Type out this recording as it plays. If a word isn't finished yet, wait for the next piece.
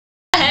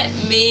at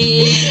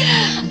me.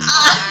 I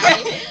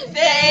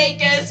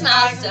fake a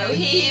smile so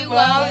he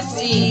won't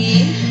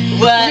see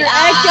what Your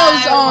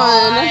echo's I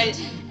want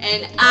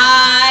and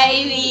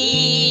I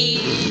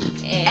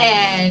need,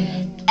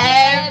 and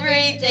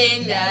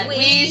everything that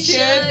we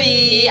should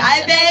be.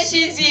 I bet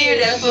she's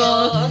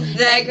beautiful,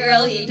 that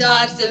girl he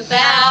talks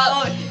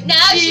about.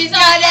 Now she's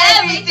got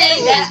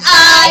everything that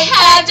I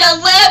had to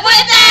live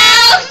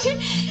without.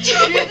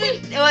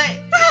 What?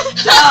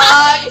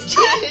 Talk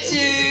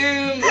to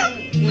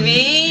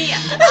me. I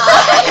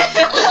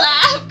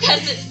laugh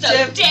because it's so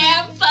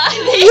damn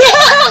funny.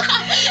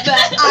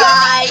 But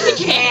I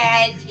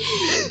can't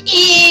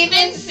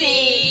even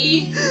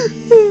see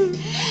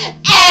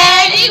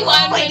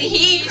anyone when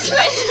he's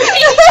with me.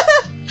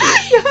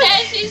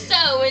 Says he's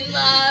so in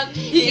love.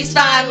 He's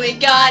finally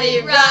got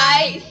it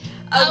right.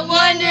 I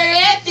wonder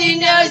if he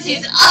knows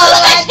he's all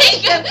I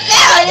think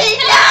about at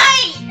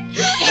night.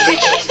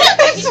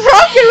 It's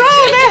rock and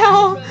roll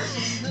now.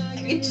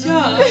 Good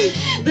job.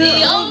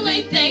 The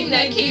only thing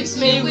that keeps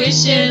me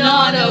wishing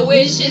on a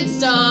wishing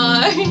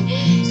star.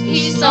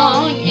 His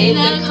song in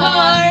the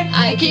car,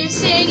 I keep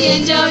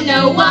singing, don't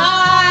know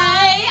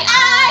why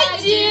I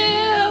do.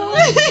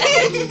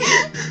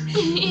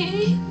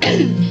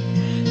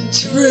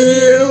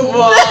 True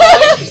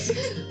ones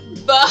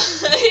by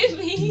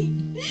me.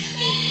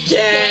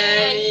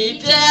 Can you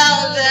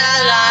tell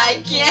that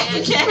I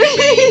can't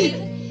breathe?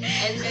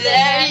 And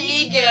there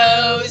he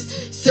goes,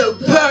 so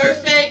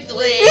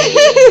perfectly.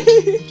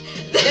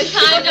 The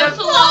kind of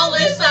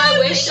flawless I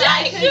wish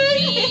I could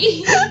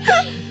be.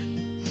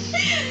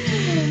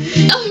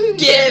 Oh,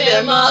 give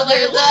him all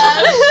their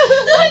love.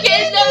 Look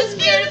at those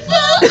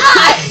beautiful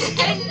eyes.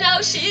 And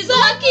know she's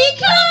lucky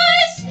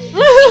 'cause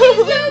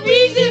he's the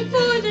reason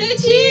for the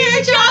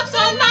teardrops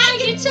on my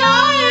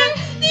guitar.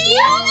 The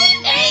only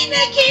thing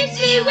that keeps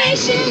me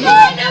wishing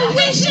on a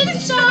wishing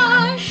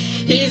star.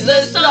 He's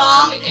the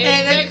song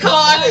in the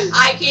car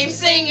I keep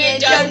singing,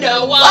 don't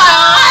know why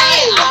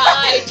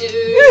I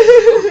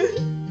do.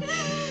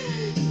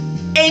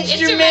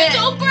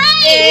 Instrumental break!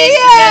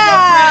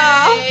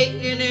 Yeah!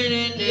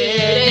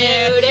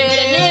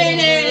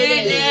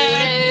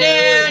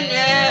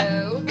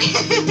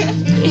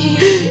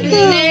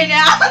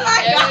 Oh my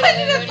God!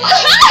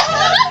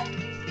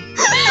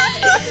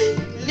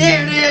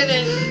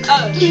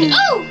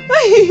 Oh!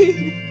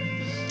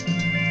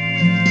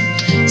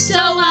 So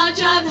I'll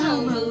drive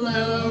home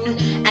alone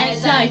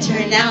as I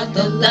turn out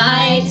the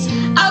lights.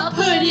 I'll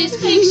put his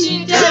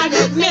picture down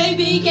and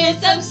maybe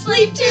get some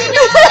sleep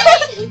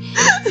tonight.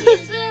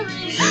 He's the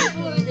reason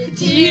for the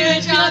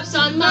teardrops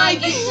on my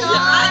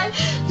guitar.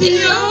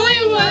 The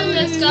only one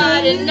that's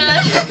got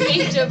enough for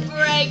me to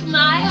break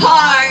my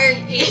heart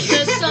is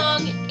the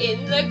song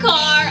in the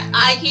car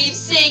I keep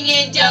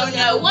singing, don't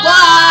know why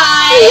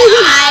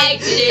I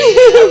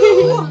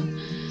do.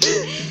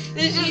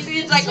 This just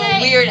seems like a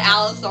Weird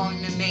Al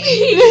song to me.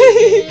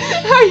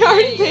 I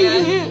already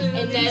singing it.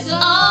 And that's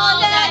all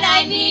that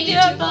I need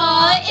to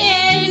fall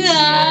in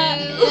love.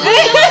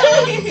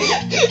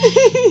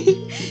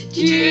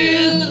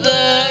 Drew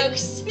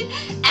looks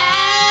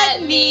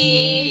at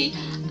me.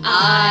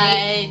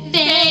 I